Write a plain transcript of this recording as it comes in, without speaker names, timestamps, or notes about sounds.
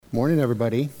Morning,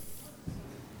 everybody.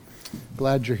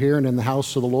 Glad you're here and in the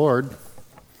house of the Lord.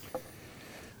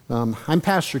 I'm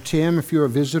Pastor Tim. If you're a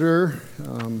visitor,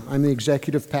 I'm the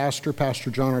executive pastor. Pastor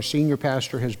John, our senior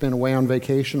pastor, has been away on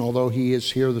vacation, although he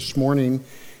is here this morning,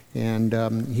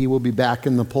 and he will be back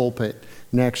in the pulpit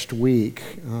next week.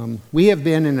 We have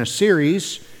been in a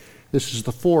series. This is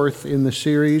the fourth in the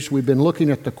series. We've been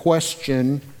looking at the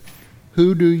question,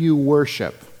 who do you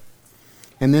worship?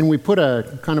 And then we put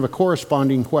a kind of a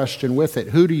corresponding question with it.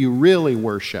 Who do you really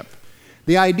worship?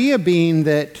 The idea being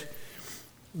that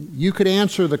you could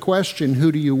answer the question,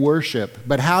 who do you worship?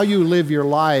 But how you live your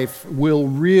life will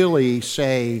really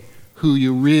say who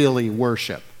you really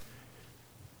worship.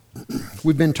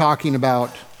 We've been talking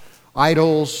about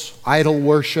idols, idol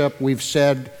worship. We've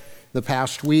said the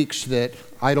past weeks that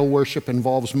idol worship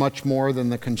involves much more than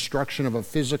the construction of a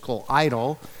physical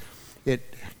idol.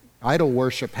 Idol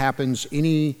worship happens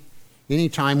any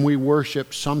time we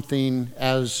worship something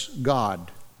as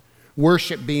God.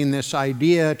 Worship being this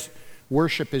idea,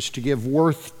 worship is to give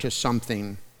worth to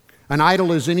something. An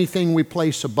idol is anything we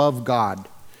place above God,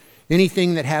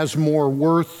 anything that has more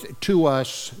worth to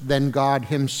us than God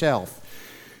Himself.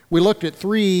 We looked at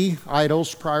 3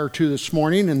 idols prior to this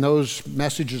morning, and those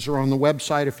messages are on the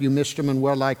website if you missed them and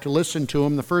would like to listen to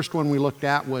them. The first one we looked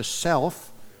at was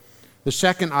self. The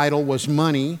second idol was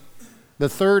money. The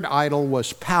third idol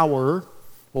was power,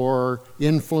 or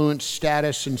influence,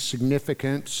 status, and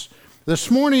significance. This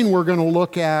morning we're going to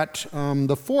look at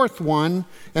the fourth one,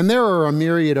 and there are a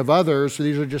myriad of others.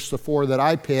 These are just the 4 that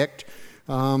I picked.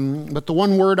 But the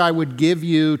one word I would give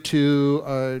you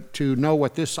to know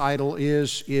what this idol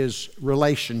is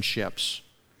relationships.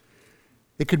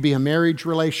 It could be a marriage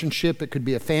relationship. It could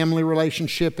be a family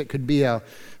relationship. It could be a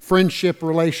friendship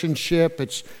relationship.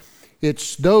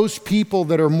 It's those people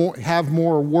that have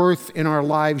more worth in our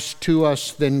lives to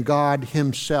us than God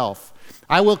Himself.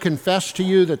 I will confess to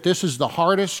you that this is the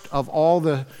hardest of all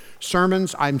the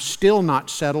sermons. I'm still not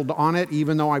settled on it,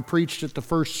 even though I preached at the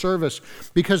first service,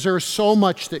 because there's so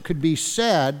much that could be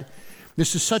said.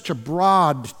 This is such a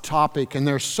broad topic, and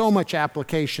there's so much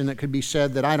application that could be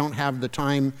said that I don't have the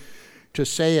time to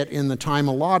say it in the time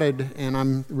allotted, and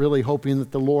I'm really hoping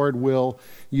that the Lord will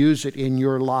use it in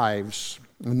your lives,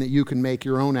 and that you can make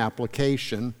your own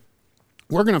application.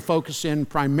 We're going to focus in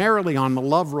primarily on the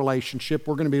love relationship.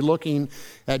 We're going to be looking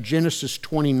at Genesis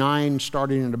 29,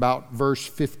 starting at about verse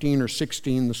 15 or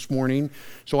 16 this morning.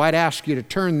 So I'd ask you to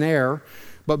turn there.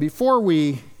 But before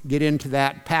we get into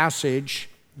that passage,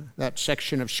 that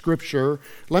section of Scripture,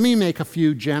 let me make a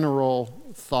few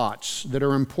general thoughts that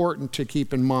are important to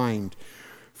keep in mind.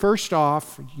 First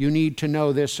off, you need to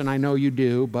know this, and I know you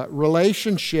do, but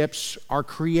relationships are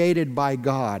created by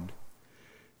God.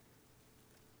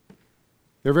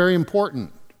 They're very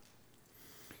important.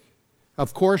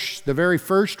 Of course, the very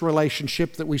first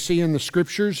relationship that we see in the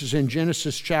Scriptures is in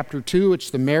Genesis chapter 2.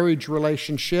 It's the marriage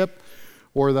relationship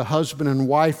or the husband and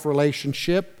wife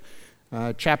relationship.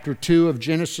 Chapter 2 of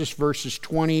Genesis, verses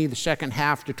 20, the second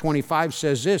half to 25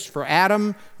 says this, "For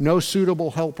Adam, no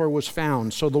suitable helper was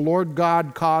found. So the Lord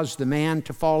God caused the man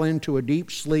to fall into a deep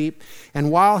sleep.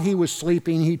 And while he was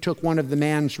sleeping, he took one of the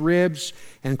man's ribs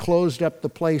and closed up the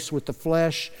place with the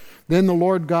flesh. Then the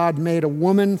Lord God made a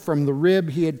woman from the rib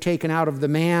he had taken out of the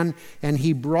man, and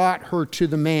he brought her to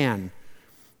the man.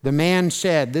 The man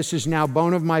said, 'This is now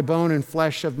bone of my bone and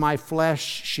flesh of my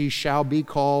flesh. She shall be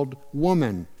called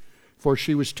woman, for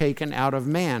she was taken out of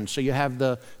man.'" So you have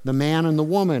the man and the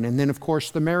woman, and then of course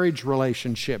the marriage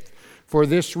relationship. "For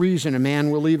this reason a man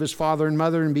will leave his father and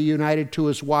mother and be united to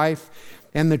his wife,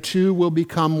 and the two will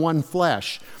become one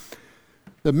flesh."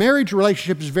 The marriage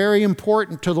relationship is very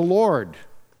important to the Lord.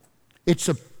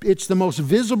 It's the most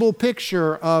visible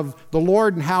picture of the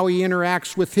Lord and how He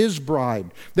interacts with His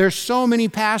bride. There's so many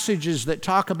passages that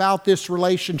talk about this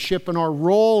relationship and our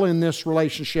role in this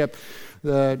relationship.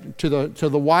 To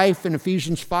the wife in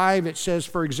Ephesians 5, it says,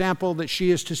 for example, that she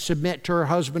is to submit to her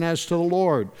husband as to the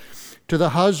Lord. To the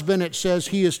husband, it says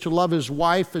he is to love his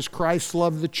wife as Christ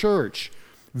loved the church.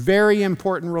 Very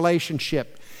important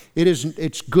relationship.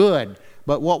 It's good,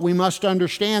 but what we must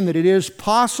understand that it is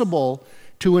possible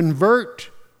to invert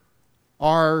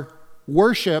our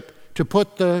worship to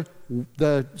put the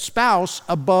spouse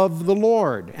above the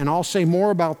Lord. And I'll say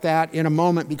more about that in a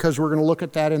moment, because we're going to look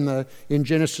at that in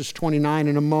Genesis 29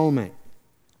 in a moment.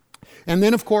 And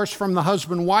then, of course, from the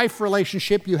husband-wife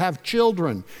relationship, you have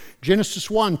children.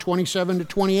 Genesis 1, 27 to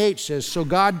 28 says, "So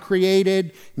God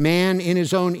created man in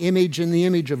His own image, in the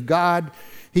image of God.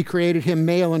 He created him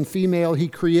male and female. He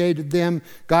created them.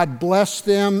 God blessed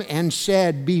them and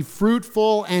said, 'Be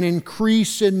fruitful and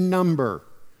increase in number.'"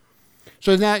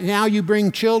 So that now you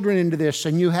bring children into this,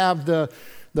 and you have the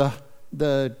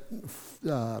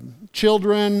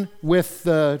children with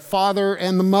the father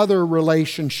and the mother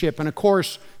relationship. And of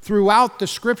course, throughout the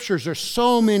scriptures, there's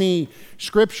so many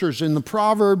scriptures in the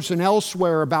Proverbs and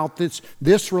elsewhere about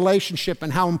this relationship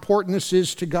and how important this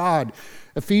is to God.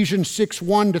 Ephesians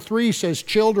 6:1-3 says,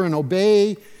 "Children,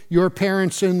 obey your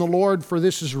parents in the Lord, for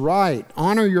this is right.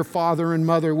 Honor your father and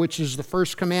mother, which is the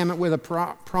first commandment with a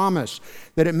promise,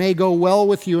 that it may go well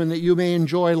with you and that you may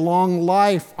enjoy long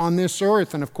life on this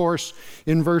earth." And of course,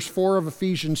 in verse 4 of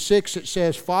Ephesians 6, it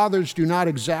says, "Fathers, do not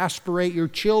exasperate your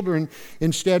children.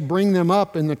 Instead, bring them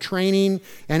up in the training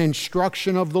and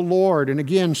instruction of the Lord." And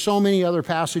again, so many other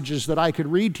passages that I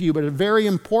could read to you, but a very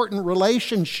important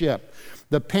relationship,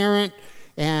 the parent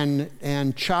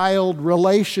and child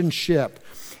relationship.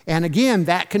 And again,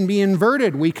 that can be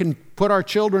inverted. We can put our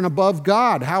children above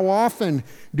God. How often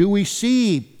do we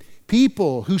see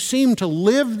people who seem to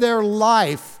live their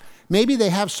life, maybe they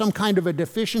have some kind of a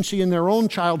deficiency in their own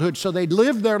childhood, so they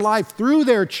live their life through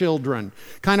their children,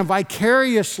 kind of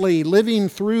vicariously living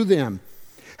through them.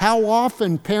 How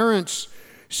often parents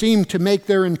seem to make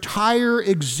their entire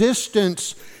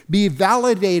existence be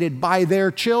validated by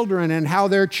their children and how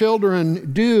their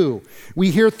children do.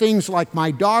 We hear things like,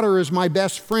 "My daughter is my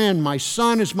best friend, my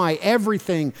son is my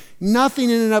everything." Nothing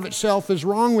in and of itself is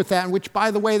wrong with that, which,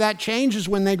 by the way, that changes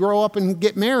when they grow up and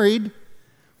get married.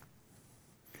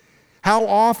 How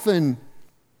often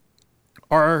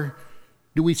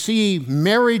do we see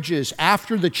marriages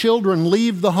after the children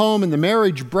leave the home and the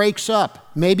marriage breaks up?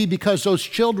 Maybe because those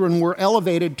children were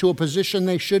elevated to a position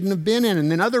they shouldn't have been in, and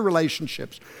then other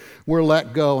relationships were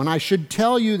let go. And I should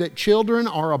tell you that children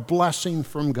are a blessing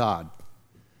from God.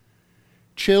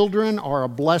 Children are a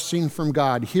blessing from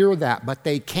God. Hear that. But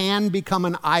they can become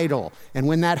an idol. And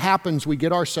when that happens, we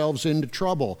get ourselves into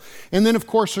trouble. And then, of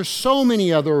course, there's so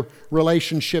many other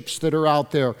relationships that are out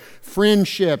there.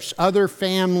 Friendships, other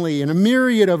family, and a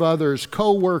myriad of others,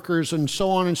 co-workers, and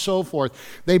so on and so forth.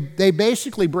 They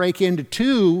basically break into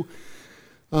two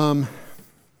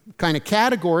kind of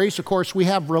categories. Of course, we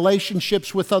have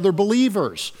relationships with other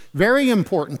believers. Very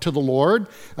important to the Lord.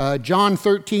 John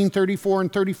 13:34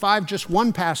 and 35, just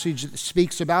one passage that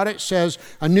speaks about it, says,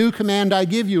 "A new command I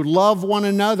give you, love one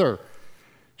another.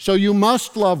 So you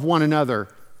must love one another.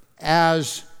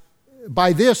 As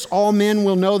by this all men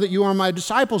will know that you are my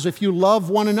disciples, if you love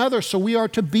one another." So we are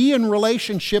to be in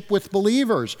relationship with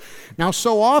believers. Now,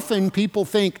 so often people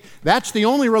think that's the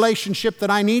only relationship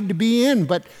that I need to be in,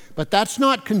 but that's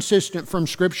not consistent from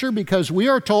Scripture, because we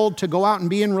are told to go out and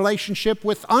be in relationship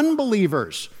with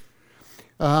unbelievers.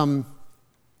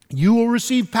 "You will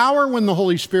receive power when the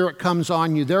Holy Spirit comes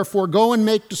on you. Therefore, go and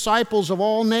make disciples of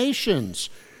all nations."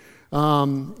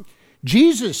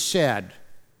 Jesus said,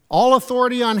 "All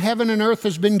authority on heaven and earth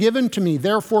has been given to me.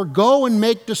 Therefore, go and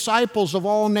make disciples of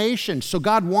all nations." So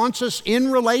God wants us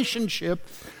in relationship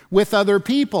with other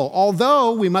people.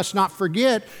 Although we must not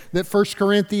forget that 2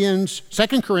 Corinthians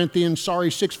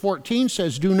 6:14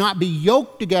 says, "Do not be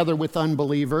yoked together with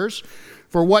unbelievers.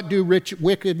 For what do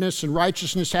wickedness and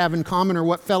righteousness have in common, or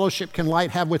what fellowship can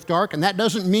light have with dark?" And that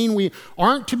doesn't mean we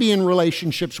aren't to be in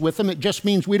relationships with them. It just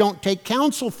means we don't take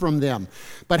counsel from them.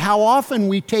 But how often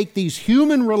we take these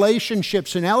human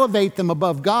relationships and elevate them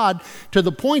above God to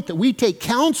the point that we take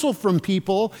counsel from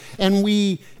people and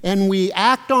we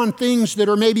act on things that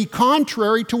are maybe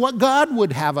contrary to what God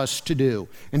would have us to do.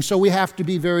 And so we have to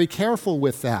be very careful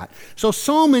with that.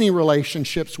 So many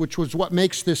relationships, which was what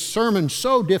makes this sermon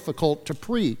so difficult to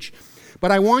preach.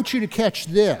 But I want you to catch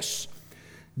this.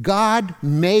 God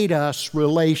made us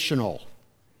relational.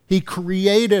 He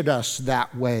created us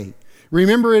that way.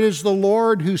 Remember, it is the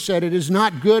Lord who said it is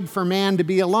not good for man to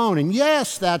be alone. And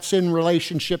yes, that's in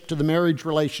relationship to the marriage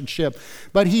relationship.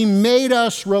 But He made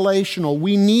us relational.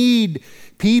 We need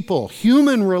people.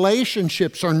 Human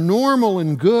relationships are normal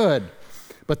and good.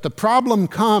 But the problem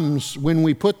comes when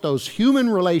we put those human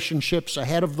relationships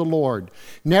ahead of the Lord.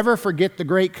 Never forget the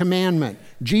great commandment.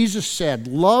 Jesus said,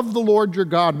 "Love the Lord your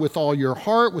God with all your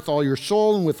heart, with all your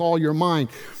soul, and with all your mind."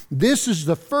 This is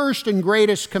the first and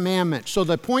greatest commandment. So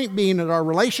the point being that our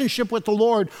relationship with the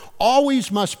Lord always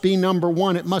must be number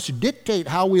one. It must dictate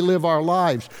how we live our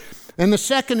lives. And the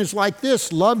second is like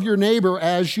this: love your neighbor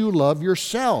as you love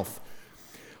yourself.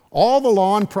 All the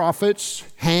law and prophets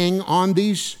hang on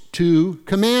these two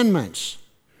commandments.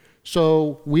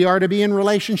 So we are to be in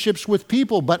relationships with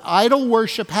people, but idol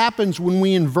worship happens when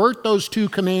we invert those two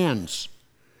commands.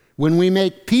 When we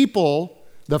make people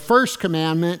the first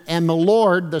commandment and the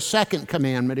Lord the second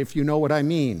commandment, if you know what I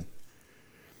mean.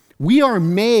 We are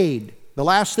made the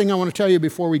last thing I want to tell you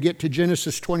before we get to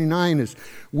Genesis 29 is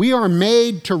we are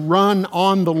made to run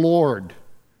on the Lord.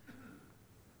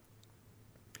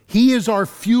 He is our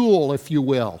fuel, if you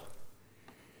will.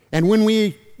 And when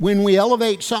we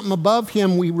elevate something above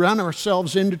Him, we run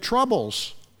ourselves into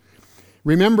troubles.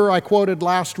 Remember, I quoted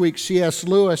last week C.S.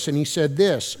 Lewis, and he said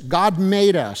this: God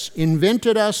made us,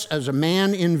 invented us as a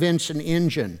man invents an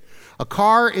engine. A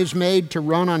car is made to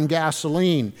run on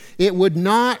gasoline. It would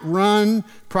not run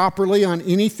properly on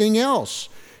anything else.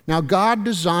 Now, God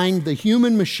designed the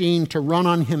human machine to run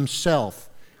on Himself.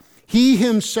 He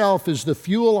Himself is the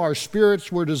fuel our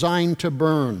spirits were designed to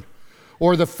burn,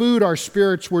 or the food our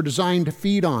spirits were designed to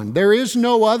feed on. There is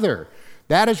no other.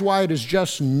 That is why it is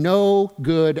just no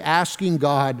good asking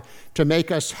God to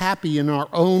make us happy in our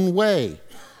own way.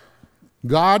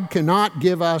 God cannot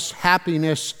give us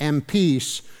happiness and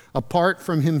peace apart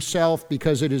from Himself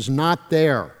because it is not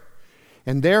there.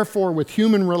 And therefore, with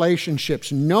human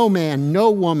relationships, no man, no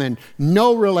woman,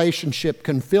 no relationship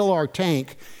can fill our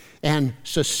tank and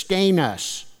sustain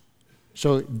us.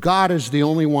 So God is the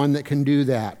only one that can do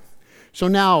that. So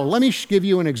now, let me give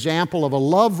you an example of a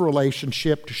love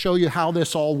relationship to show you how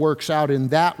this all works out in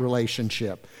that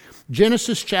relationship.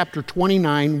 Genesis chapter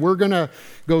 29, we're going to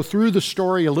go through the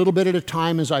story a little bit at a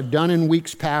time as I've done in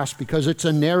weeks past because it's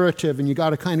a narrative and you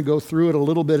got to kind of go through it a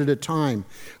little bit at a time.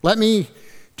 Let me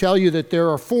tell you that there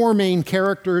are 4 main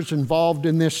characters involved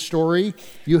in this story.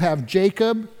 You have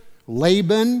Jacob,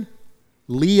 Laban,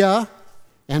 Leah,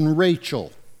 and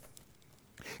Rachel.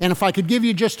 And if I could give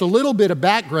you just a little bit of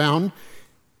background,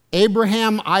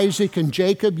 Abraham, Isaac, and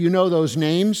Jacob, you know those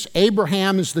names.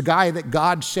 Abraham is the guy that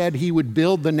God said He would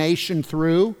build the nation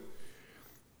through.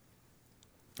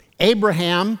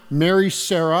 Abraham marries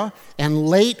Sarah, and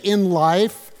late in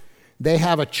life, they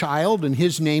have a child, and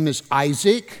his name is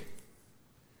Isaac.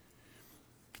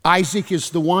 Isaac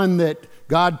is the one that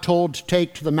God told to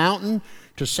take to the mountain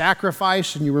to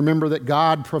sacrifice, and you remember that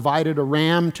God provided a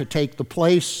ram to take the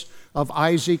place of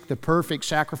Isaac. The perfect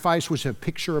sacrifice was a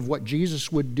picture of what Jesus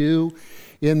would do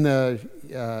in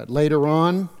the later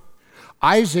on.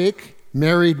 Isaac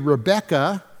married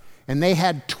Rebekah, and they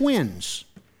had twins,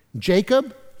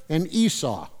 Jacob and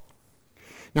Esau.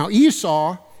 Now,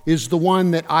 Esau is the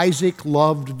one that Isaac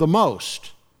loved the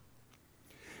most.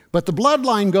 But the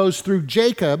bloodline goes through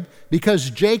Jacob because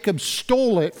Jacob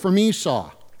stole it from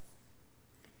Esau.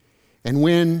 And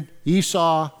when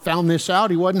Esau found this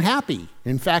out, he wasn't happy.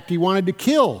 In fact, he wanted to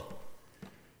kill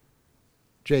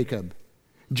Jacob.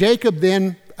 Jacob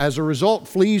then, as a result,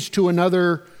 flees to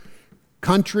another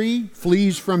country,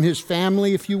 flees from his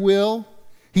family, if you will.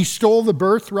 He stole the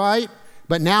birthright,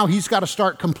 but now he's got to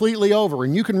start completely over.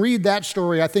 And you can read that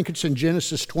story, I think it's in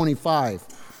Genesis 25.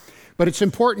 But it's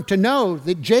important to know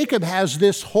that Jacob has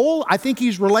this whole, I think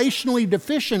he's relationally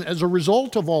deficient as a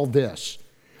result of all this.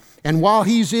 And while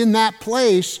he's in that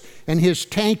place and his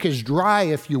tank is dry,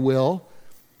 if you will,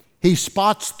 he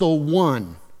spots the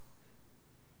one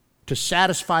to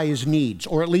satisfy his needs,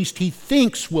 or at least he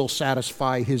thinks will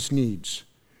satisfy his needs.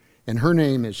 And her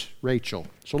name is Rachel.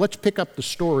 So let's pick up the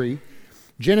story.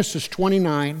 Genesis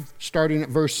 29, starting at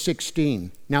verse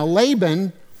 16. Now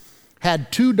Laban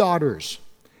had 2 daughters.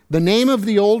 The name of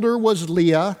the older was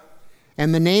Leah,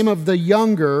 and the name of the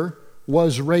younger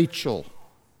was Rachel.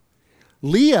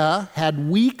 Leah had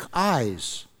weak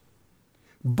eyes,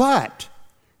 but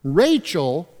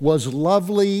Rachel was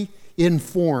lovely in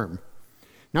form.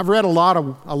 Now, I've read a lot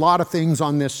of things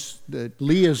on this,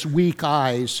 Leah's weak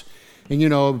eyes,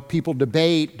 and people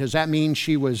debate, does that mean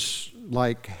she was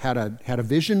had a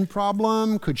vision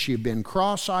problem? Could she have been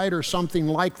cross-eyed or something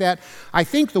like that? I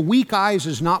think the weak eyes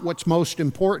is not what's most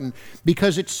important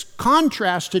because it's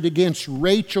contrasted against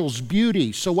Rachel's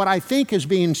beauty. So what I think is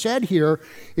being said here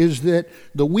is that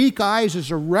the weak eyes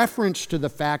is a reference to the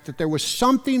fact that there was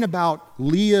something about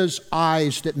Leah's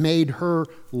eyes that made her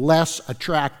less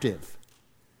attractive.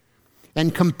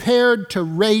 And compared to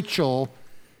Rachel,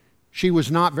 she was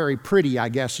not very pretty, I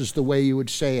guess is the way you would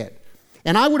say it.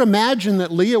 And I would imagine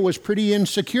that Leah was pretty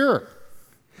insecure.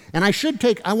 And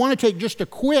I want to take just a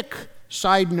quick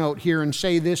side note here and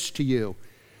say this to you.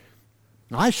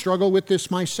 I struggle with this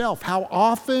myself. How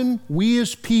often we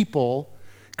as people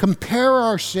compare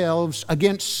ourselves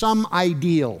against some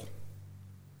ideal.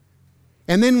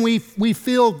 And then we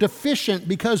feel deficient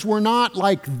because we're not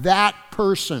like that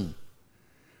person.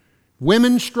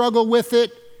 Women struggle with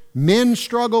it. Men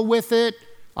struggle with it.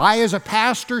 I, as a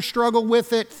pastor, struggle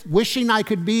with it, wishing I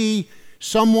could be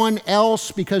someone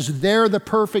else because they're the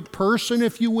perfect person,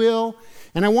 if you will.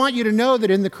 And I want you to know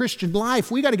that in the Christian life,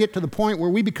 we got to get to the point where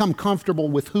we become comfortable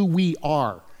with who we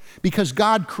are because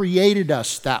God created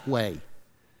us that way.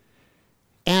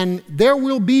 And there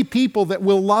will be people that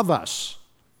will love us.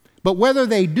 But whether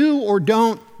they do or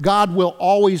don't, God will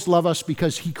always love us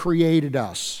because he created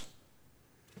us.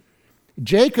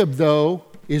 Jacob, though,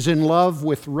 is in love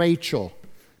with Rachel.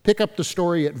 Pick up the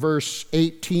story at verse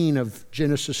 18 of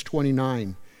Genesis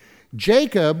 29.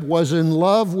 Jacob was in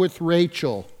love with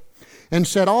Rachel and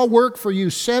said, I'll work for you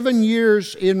 7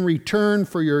 years in return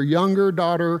for your younger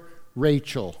daughter,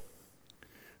 Rachel.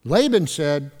 Laban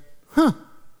said,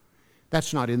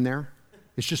 that's not in there.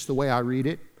 It's just the way I read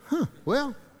it.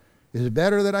 Well, is it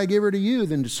better that I give her to you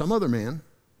than to some other man?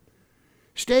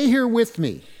 Stay here with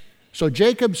me. So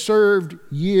Jacob served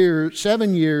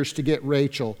 7 years to get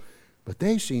Rachel, but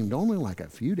they seemed only like a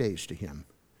few days to him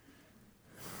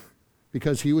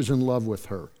because he was in love with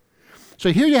her.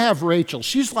 So here you have Rachel.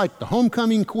 She's like the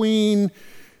homecoming queen,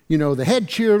 the head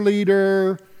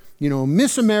cheerleader,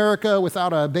 Miss America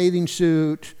without a bathing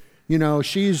suit.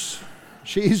 She's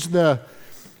the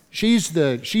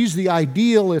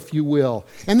ideal, if you will.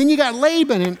 And then you got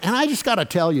Laban, and I just got to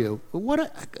tell you,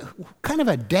 what kind of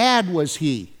a dad was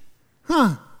he?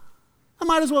 I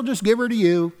might as well just give her to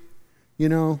you.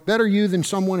 Better you than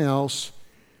someone else.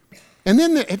 And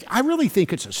then I really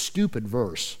think it's a stupid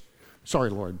verse. Sorry,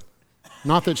 Lord.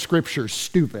 Not that Scripture's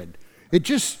stupid. It's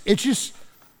just.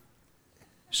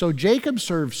 So Jacob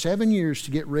served 7 years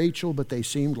to get Rachel, but they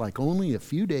seemed like only a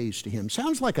few days to him.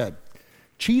 Sounds like a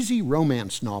cheesy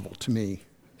romance novel to me.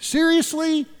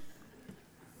 Seriously?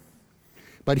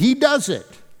 But he does it.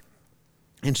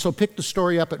 And so pick the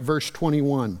story up at verse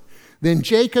 21. Then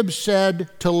Jacob said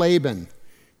to Laban,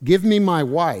 give me my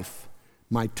wife.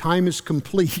 My time is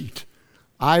complete.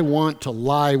 I want to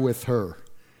lie with her.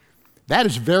 That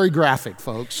is very graphic,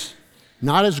 folks.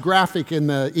 Not as graphic in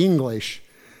the English.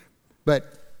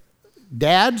 But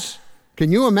dads,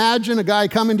 can you imagine a guy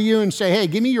coming to you and say, hey,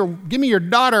 give me your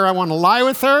daughter. I want to lie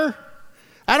with her.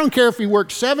 I don't care if he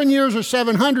worked 7 years or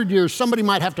 700 years. Somebody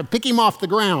might have to pick him off the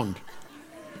ground.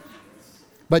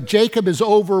 But Jacob is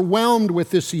overwhelmed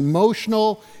with this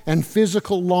emotional and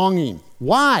physical longing.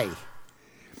 Why?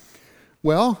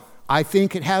 Well, I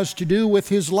think it has to do with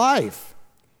his life.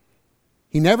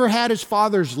 He never had his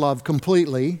father's love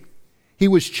completely. He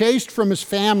was chased from his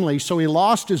family, so he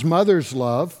lost his mother's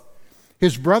love.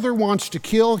 His brother wants to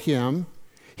kill him.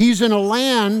 He's in a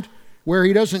land where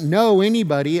he doesn't know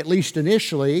anybody, at least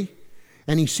initially,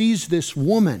 and he sees this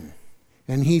woman,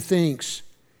 and he thinks,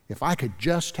 if I could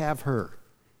just have her,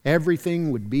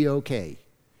 everything would be okay.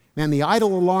 Man, the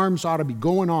idol alarms ought to be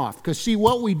going off. Because see,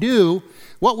 what we do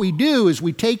is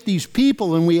we take these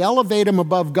people and we elevate them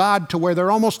above God to where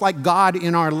they're almost like God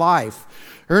in our life.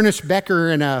 Ernest Becker,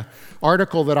 in an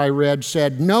article that I read,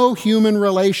 said, no human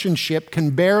relationship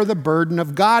can bear the burden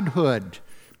of godhood.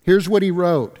 Here's what he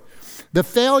wrote. The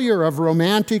failure of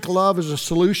romantic love as a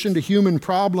solution to human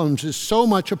problems is so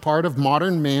much a part of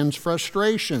modern man's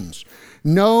frustrations.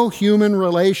 No human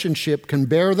relationship can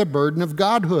bear the burden of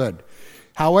godhood.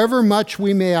 However much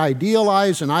we may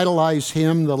idealize and idolize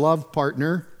him, the love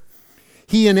partner,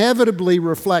 he inevitably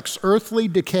reflects earthly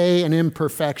decay and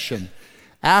imperfection.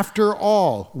 After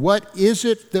all, what is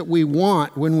it that we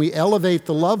want when we elevate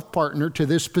the love partner to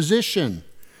this position?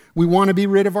 We want to be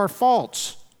rid of our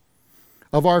faults,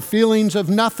 of our feelings of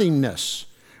nothingness.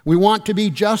 We want to be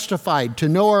justified, to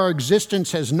know our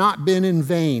existence has not been in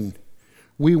vain.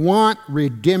 We want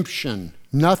redemption,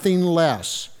 nothing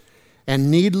less.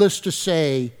 And needless to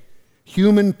say,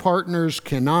 human partners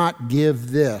cannot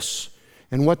give this.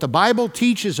 And what the Bible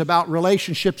teaches about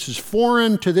relationships is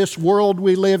foreign to this world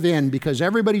we live in because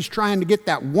everybody's trying to get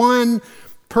that one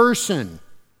person.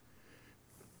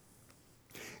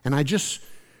 And I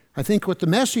think what the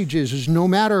message is no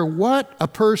matter what a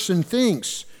person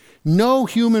thinks, no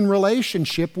human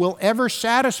relationship will ever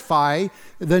satisfy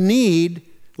the need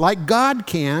like God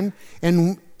can,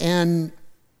 and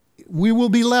we will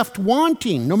be left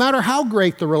wanting, no matter how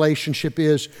great the relationship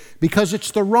is, because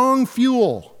it's the wrong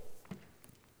fuel.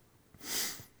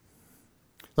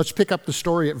 Let's pick up the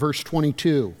story at verse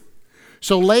 22.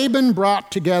 So Laban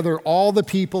brought together all the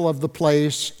people of the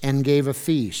place and gave a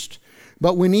feast.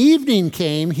 But when evening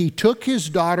came, he took his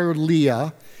daughter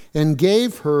Leah and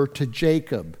gave her to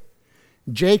Jacob.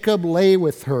 Jacob lay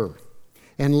with her,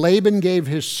 and Laban gave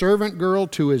his servant girl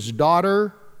to his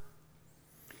daughter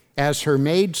as her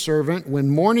maidservant. When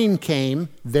morning came,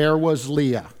 there was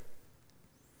Leah.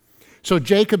 So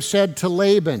Jacob said to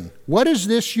Laban, "What is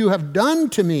this you have done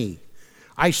to me?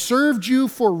 I served you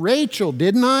for Rachel,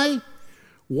 didn't I?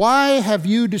 Why have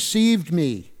you deceived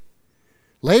me?"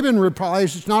 Laban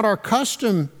replies, "It's not our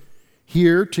custom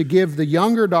here to give the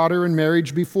younger daughter in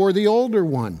marriage before the older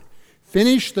one.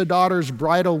 Finish the daughter's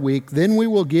bridal week, then we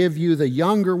will give you the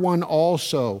younger one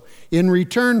also, in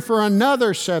return for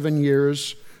another 7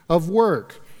 years of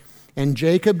work. And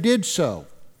Jacob did so.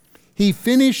 He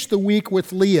finished the week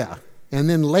with Leah, and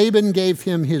then Laban gave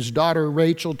him his daughter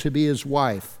Rachel to be his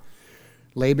wife.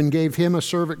 Laban gave him a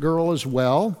servant girl as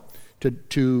well,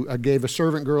 gave a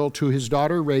servant girl to his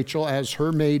daughter Rachel as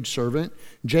her maidservant.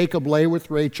 Jacob lay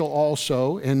with Rachel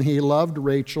also, and he loved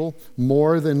Rachel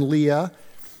more than Leah,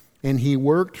 and he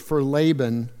worked for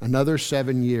Laban another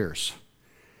 7 years.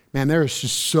 Man, there is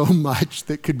just so much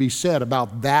that could be said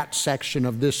about that section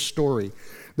of this story.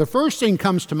 The first thing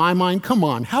comes to my mind, come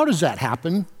on, how does that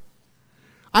happen?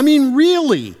 I mean,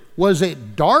 really, was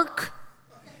it dark?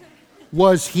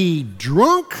 Was he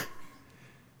drunk?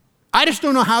 I just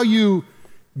don't know how you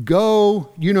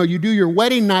go, you do your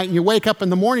wedding night and you wake up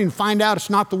in the morning and find out it's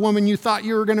not the woman you thought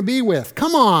you were going to be with.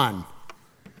 Come on.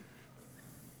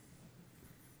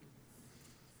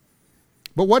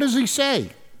 But what does he say?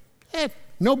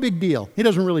 No big deal. He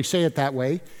doesn't really say it that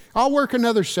way. I'll work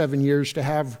another 7 years to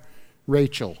have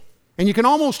Rachel. And you can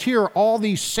almost hear all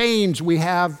these sayings we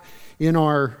have in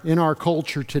our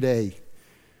culture today.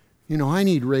 I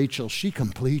need Rachel. She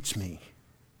completes me.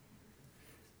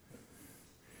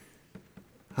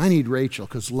 I need Rachel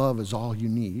because love is all you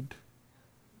need.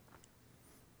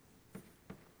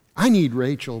 I need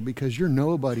Rachel because you're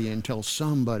nobody until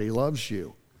somebody loves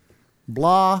you.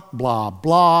 Blah, blah,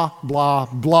 blah, blah,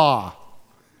 blah.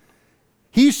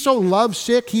 He's so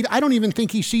lovesick, I don't even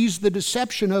think he sees the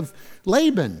deception of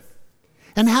Laban.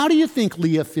 And how do you think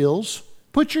Leah feels?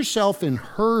 Put yourself in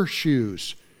her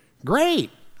shoes. Great,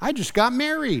 I just got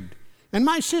married, and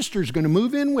my sister's going to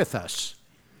move in with us.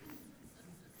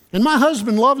 And my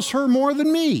husband loves her more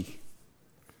than me.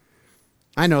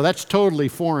 I know that's totally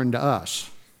foreign to us.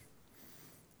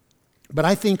 But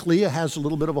I think Leah has a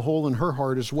little bit of a hole in her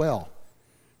heart as well.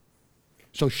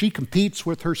 So she competes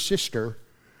with her sister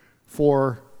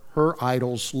for her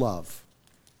idol's love,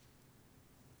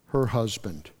 her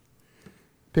husband.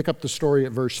 Pick up the story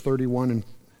at verse 31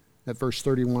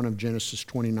 of Genesis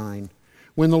 29.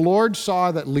 When the Lord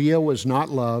saw that Leah was not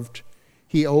loved,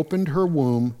 he opened her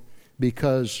womb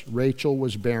because Rachel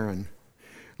was barren.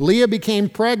 Leah became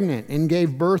pregnant and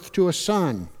gave birth to a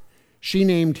son. She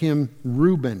named him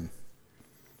Reuben.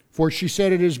 For she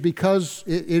said, it is because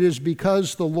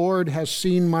the Lord has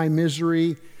seen my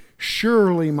misery.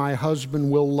 Surely my husband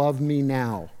will love me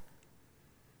now.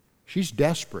 She's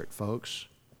desperate, folks.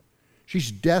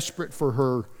 She's desperate for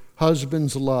her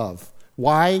husband's love.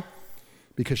 Why?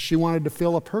 Because she wanted to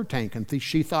fill up her tank, and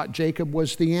she thought Jacob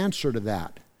was the answer to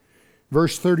that.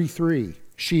 Verse 33,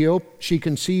 she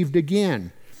conceived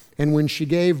again, and when she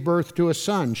gave birth to a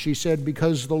son, she said,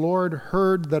 because the Lord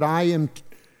heard that I am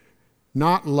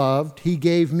not loved, he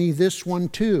gave me this one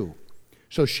too.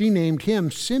 So she named him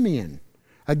Simeon.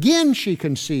 Again she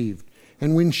conceived,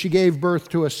 and when she gave birth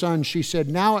to a son, she said,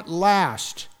 now at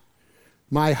last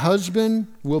my husband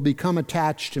will become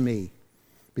attached to me,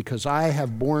 because I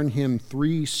have borne him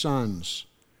 3 sons.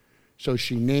 So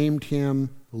she named him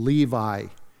Levi.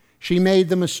 She made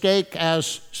the mistake,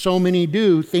 as so many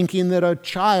do, thinking that a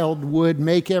child would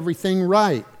make everything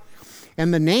right.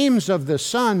 And the names of the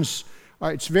sons,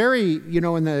 it's very,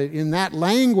 in that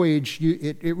language,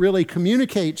 it really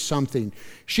communicates something.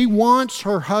 She wants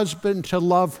her husband to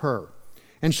love her.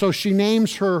 And so she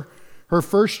names her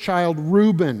first child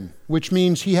Reuben, which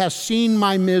means he has seen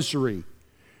my misery.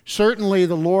 Certainly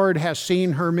the Lord has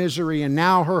seen her misery, and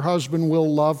now her husband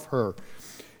will love her.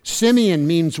 Simeon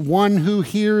means one who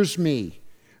hears me.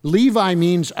 Levi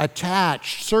means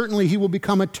attached. Certainly he will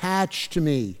become attached to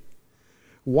me.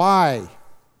 Why?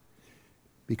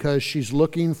 Because she's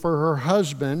looking for her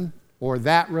husband or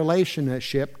that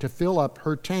relationship to fill up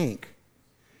her tank.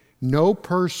 No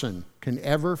person can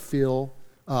ever fill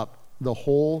up the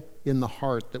hole in the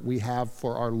heart that we have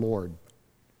for our Lord.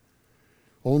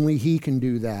 Only he can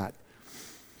do that.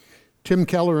 Tim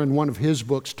Keller, in one of his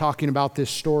books talking about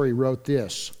this story, wrote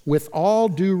this: with all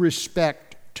due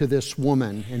respect to this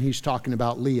woman, and he's talking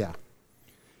about Leah,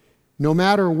 no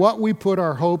matter what we put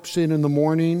our hopes in the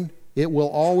morning, it will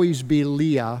always be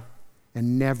Leah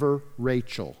and never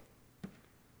Rachel.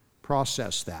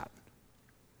 Process that.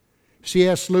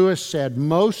 C.S. Lewis said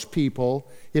most people,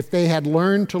 if they had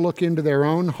learned to look into their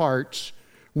own hearts,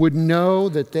 would know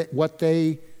that what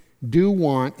they do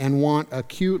want and want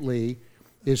acutely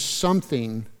is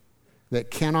something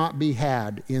that cannot be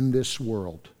had in this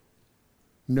world.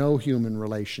 No human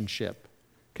relationship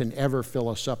can ever fill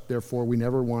us up. Therefore, we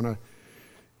never want to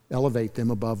elevate them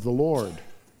above the Lord.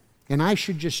 And I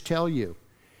should just tell you,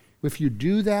 if you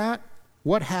do that,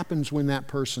 what happens when that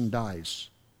person dies?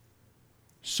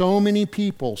 So many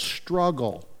people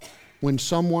struggle when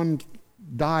someone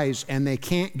dies and they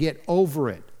can't get over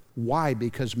it. Why?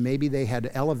 Because maybe they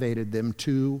had elevated them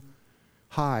too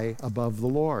high above the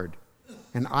Lord.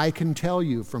 And I can tell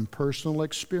you from personal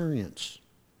experience,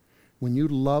 when you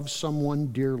love someone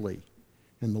dearly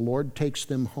and the Lord takes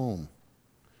them home,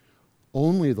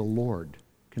 only the Lord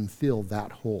can fill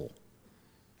that hole.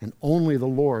 And only the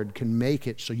Lord can make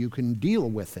it so you can deal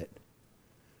with it.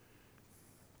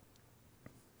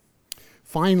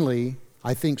 Finally,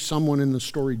 I think someone in the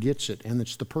story gets it, and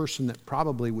it's the person that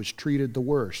probably was treated the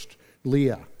worst,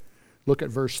 Leah. Look at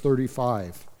verse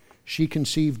 35. She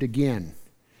conceived again,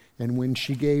 and when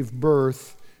she gave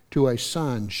birth to a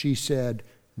son, she said,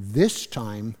 "This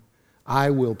time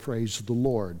I will praise the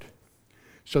Lord."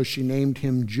 So she named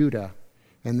him Judah,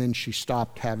 and then she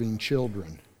stopped having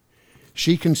children.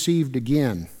 She conceived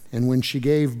again, and when she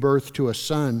gave birth to a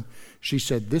son, she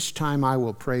said, "This time I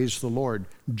will praise the Lord."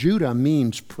 Judah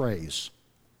means praise.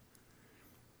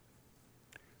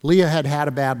 Leah had had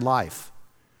a bad life.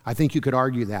 I think you could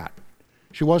argue that.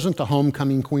 She wasn't the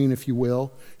homecoming queen, if you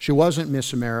will. She wasn't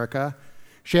Miss America.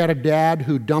 She had a dad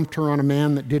who dumped her on a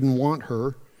man that didn't want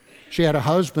her. She had a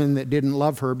husband that didn't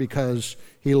love her because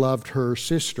he loved her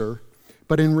sister.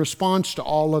 But in response to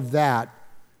all of that,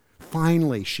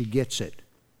 finally she gets it.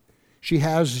 She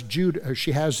has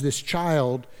this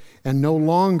child, and no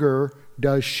longer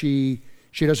does she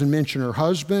doesn't mention her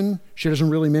husband. She doesn't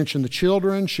really mention the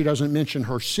children. She doesn't mention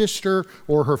her sister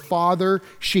or her father.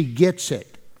 She gets it.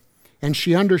 And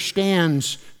she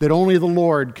understands that only the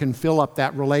Lord can fill up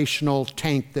that relational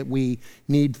tank that we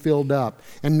need filled up.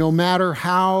 And no matter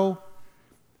how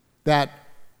that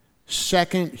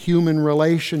second human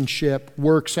relationship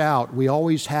works out, we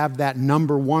always have that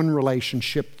number one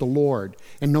relationship, the Lord.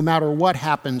 And no matter what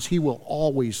happens, He will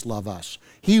always love us.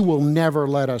 He will never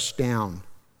let us down.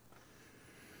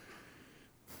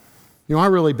 You know, I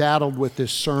really battled with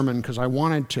this sermon because I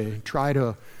wanted to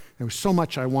there was so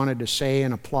much I wanted to say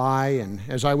and apply, and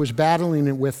as I was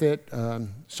battling with it,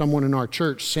 someone in our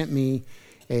church sent me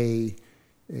a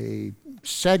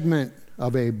segment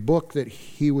of a book that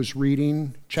he was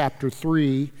reading, chapter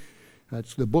 3.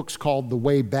 The book's called The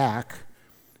Way Back.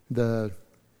 The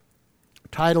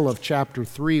title of chapter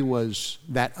 3 was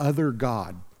That Other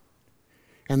God.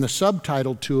 And the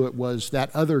subtitle to it was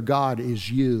That Other God Is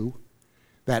You.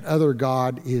 That Other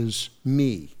God Is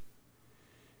Me.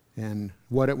 And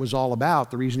what it was all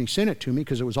about, the reason he sent it to me,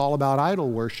 because it was all about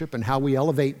idol worship and how we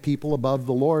elevate people above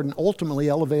the Lord and ultimately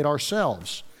elevate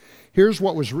ourselves. Here's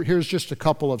just a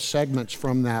couple of segments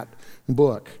from that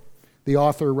book. The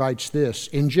author writes this: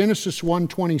 in Genesis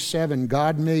 1:27,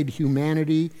 God made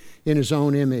humanity in His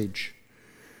own image.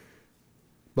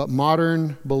 But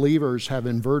modern believers have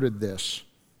inverted this,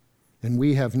 and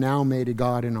we have now made a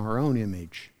God in our own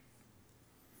image.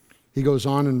 He goes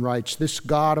on and writes, this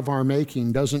God of our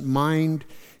making doesn't mind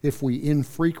if we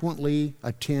infrequently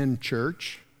attend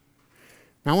church.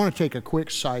 Now I want to take a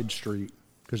quick side street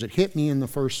because it hit me in the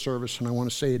first service and I want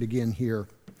to say it again here.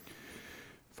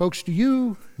 Folks, do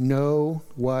you know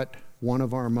what one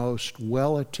of our most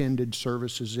well-attended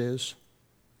services is?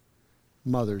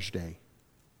 Mother's Day.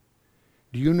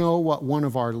 Do you know what one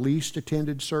of our least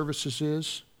attended services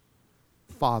is?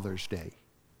 Father's Day.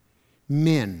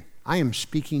 Men, I am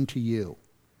speaking to you.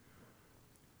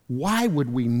 Why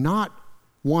would we not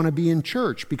want to be in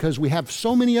church? Because we have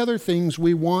so many other things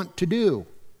we want to do.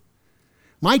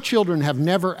 My children have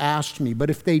never asked me,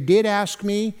 but if they did ask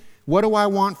me, what do I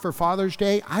want for Father's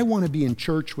Day? I want to be in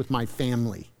church with my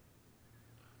family.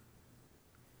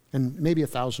 And maybe a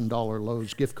 $1,000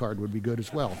 Lowe's gift card would be good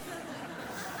as well.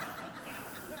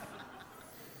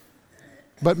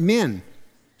 But men,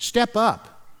 step up.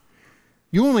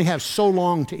 You only have so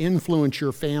long to influence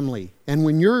your family. And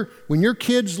when your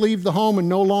kids leave the home and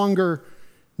no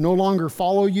longer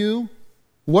follow you,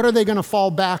 what are they going to fall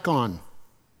back on?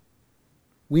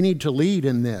 We need to lead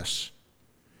in this.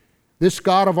 This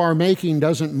God of our making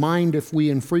doesn't mind if we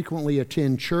infrequently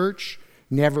attend church,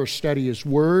 never study His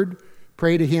Word,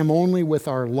 pray to Him only with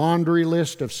our laundry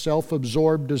list of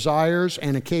self-absorbed desires,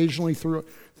 and occasionally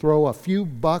throw a few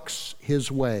bucks His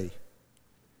way.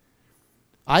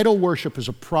 Idol worship is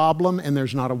a problem, and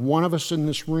there's not a one of us in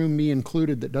this room, me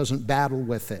included, that doesn't battle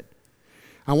with it.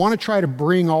 I want to try to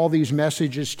bring all these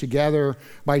messages together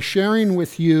by sharing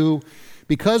with you,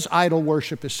 because idol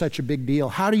worship is such a big deal,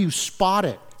 how do you spot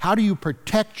it? How do you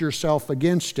protect yourself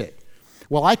against it?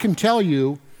 Well, I can tell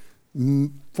you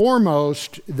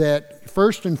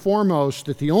first and foremost,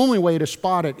 that the only way to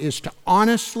spot it is to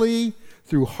honestly,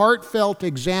 through heartfelt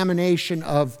examination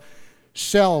of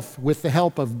self with the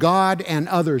help of God and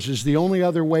others is the only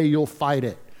other way you'll fight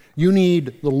it. You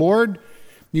need the Lord.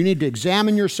 You need to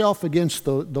examine yourself against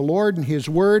the Lord and His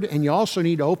Word, and you also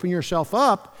need to open yourself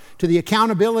up to the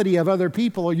accountability of other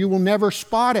people, or you will never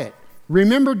spot it.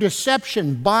 Remember,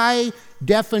 deception, by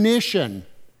definition,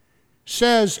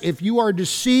 says if you are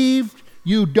deceived,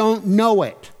 you don't know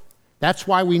it. That's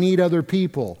why we need other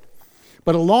people.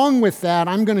 But along with that,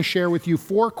 I'm going to share with you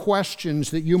 4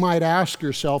 questions that you might ask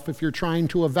yourself if you're trying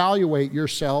to evaluate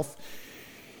yourself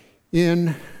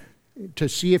to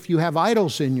see if you have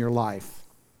idols in your life.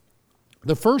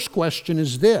 The first question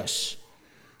is this: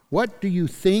 what do you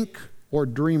think or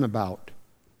dream about?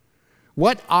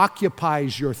 What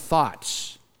occupies your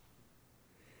thoughts?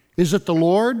 Is it the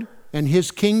Lord and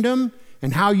His kingdom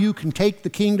and how you can take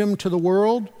the kingdom to the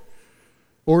world?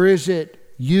 Or is it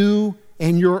you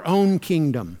and your own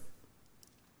kingdom?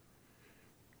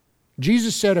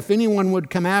 Jesus said, if anyone would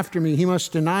come after me, he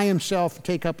must deny himself,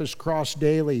 take up his cross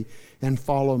daily, and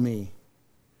follow me.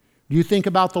 Do you think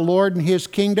about the Lord and His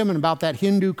kingdom and about that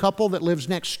Hindu couple that lives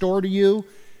next door to you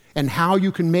and how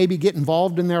you can maybe get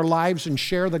involved in their lives and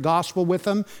share the gospel with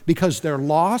them because they're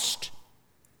lost,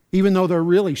 even though they're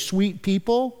really sweet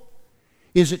people?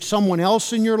 Is it someone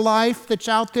else in your life that's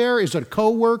out there? Is it a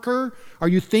coworker? Are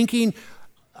you thinking,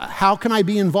 how can I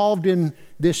be involved in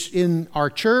this in our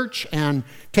church and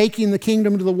taking the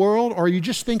kingdom to the world? Or you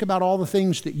just think about all the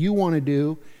things that you want to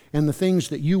do and the things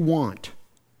that you want?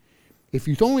 If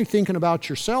you're only thinking about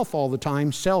yourself all the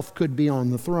time, self could be on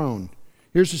the throne.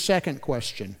 Here's the second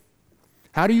question.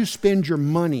 How do you spend your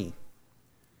money?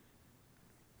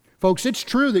 Folks, it's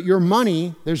true that your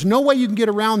money, there's no way you can get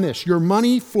around this. Your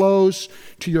money flows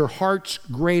to your heart's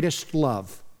greatest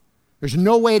love. There's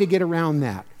no way to get around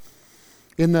that.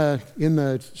 In the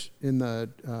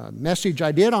message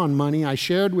I did on money, I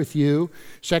shared with you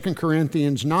 2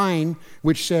 Corinthians 9,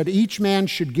 which said each man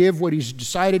should give what he's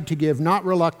decided to give, not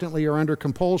reluctantly or under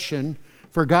compulsion,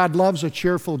 for God loves a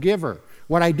cheerful giver.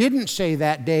 What I didn't say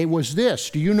that day was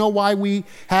this: do you know why we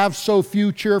have so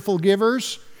few cheerful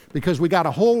givers? Because we got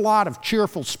a whole lot of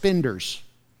cheerful spenders.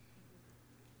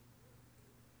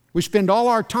 We spend all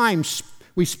our time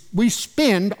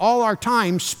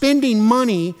spending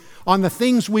money on the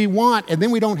things we want, and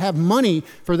then we don't have money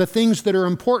for the things that are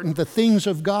important, the things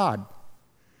of God.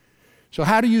 So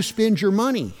how do you spend your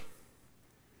money?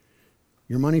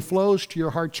 Your money flows to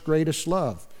your heart's greatest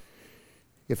love.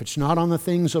 If it's not on the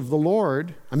things of the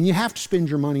Lord, you have to spend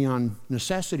your money on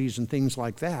necessities and things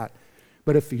like that.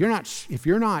 But if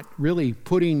you're not really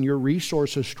putting your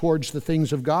resources towards the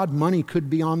things of God, money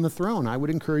could be on the throne. I would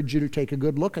encourage you to take a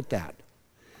good look at that.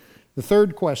 The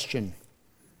third question: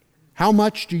 how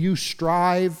much do you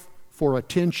strive for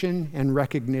attention and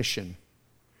recognition?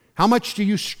 How much do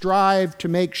you strive to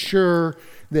make sure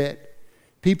that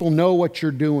people know what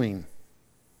you're doing?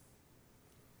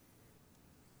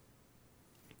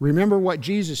 Remember what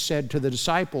Jesus said to the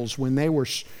disciples when they were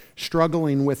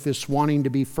struggling with this wanting to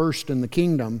be first in the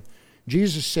kingdom.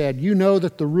 Jesus said, "You know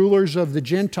that the rulers of the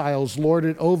Gentiles lord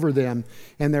it over them,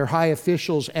 and their high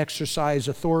officials exercise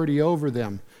authority over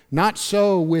them. Not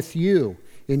so with you.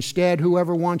 Instead,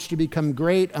 whoever wants to become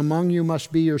great among you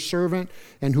must be your servant,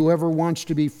 and whoever wants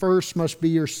to be first must be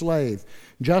your slave.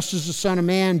 Just as the Son of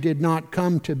Man did not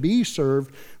come to be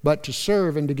served, but to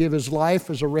serve and to give His life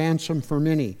as a ransom for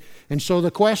many." And so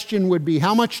the question would be,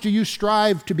 how much do you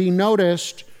strive to be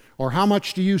noticed, or how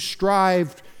much do you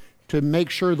strive to make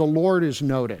sure the Lord is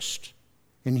noticed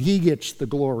and He gets the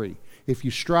glory? If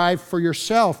you strive for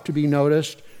yourself to be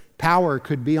noticed, power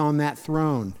could be on that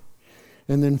throne.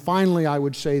 And then finally, I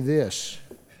would say this: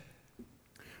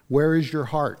 where is your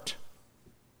heart?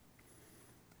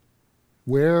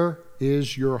 Where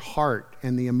is your heart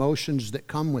and the emotions that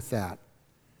come with that?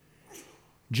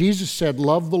 Jesus said,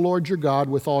 love the Lord your God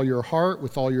with all your heart,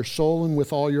 with all your soul, and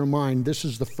with all your mind. This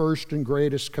is the first and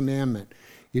greatest commandment.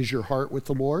 Is your heart with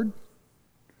the Lord?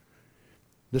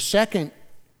 The second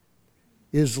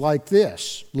is like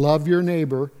this: love your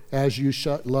neighbor as you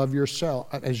love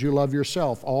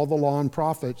yourself. All the law and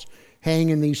prophets hang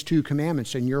in these 2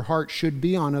 commandments, and your heart should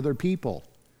be on other people.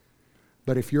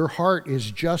 But if your heart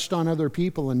is just on other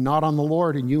people and not on the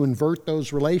Lord, and you invert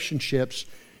those relationships,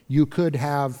 you could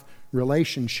have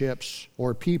relationships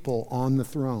or people on the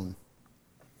throne.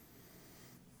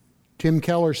 Tim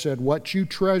Keller said, "What you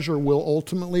treasure will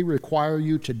ultimately require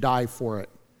you to die for it.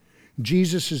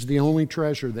 Jesus is the only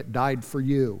treasure that died for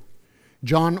you."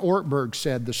 John Ortberg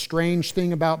said, "The strange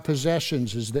thing about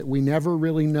possessions is that we never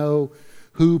really know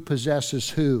who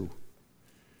possesses who."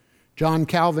 John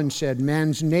Calvin said,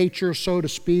 "Man's nature, so to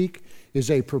speak,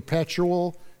 is a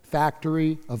perpetual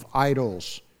factory of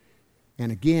idols.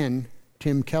 And again,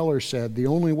 Tim Keller said, the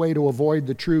only way to avoid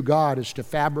the true God is to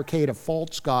fabricate a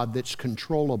false God that's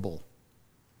controllable.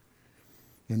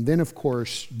 And then, of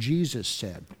course, Jesus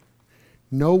said,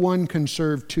 no one can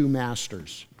serve two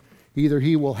masters. Either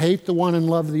he will hate the one and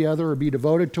love the other, or be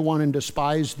devoted to one and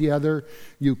despise the other.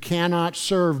 You cannot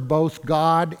serve both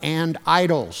God and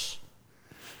idols.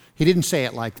 He didn't say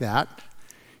it like that.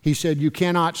 He said you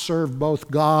cannot serve both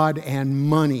God and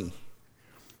money.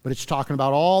 But it's talking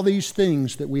about all these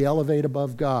things that we elevate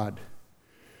above God.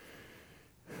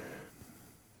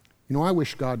 You know, I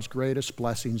wish God's greatest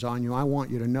blessings on you. I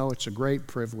want you to know it's a great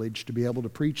privilege to be able to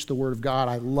preach the Word of God.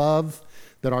 I love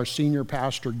that our senior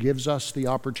pastor gives us the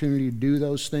opportunity to do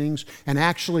those things and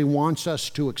actually wants us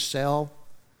to excel.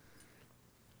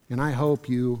 And I hope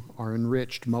you are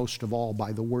enriched most of all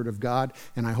by the Word of God,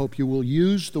 and I hope you will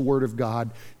use the Word of God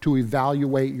to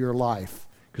evaluate your life,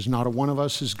 because not a one of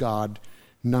us is God,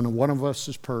 none one of us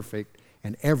is perfect,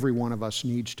 and every one of us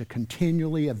needs to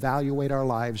continually evaluate our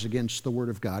lives against the Word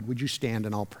of God. Would you stand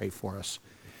and I'll pray for us?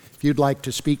 If you'd like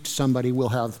to speak to somebody, we'll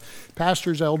have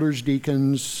pastors, elders,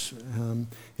 deacons,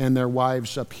 and their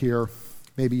wives up here.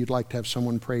 Maybe you'd like to have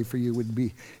someone pray for you. We'd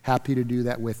be happy to do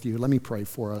that with you. Let me pray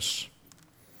for us.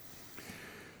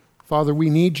 Father,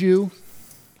 we need you,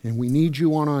 and we need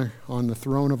you on the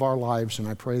throne of our lives, and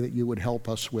I pray that you would help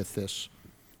us with this.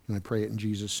 And I pray it in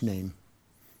Jesus' name.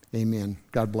 Amen.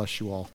 God bless you all.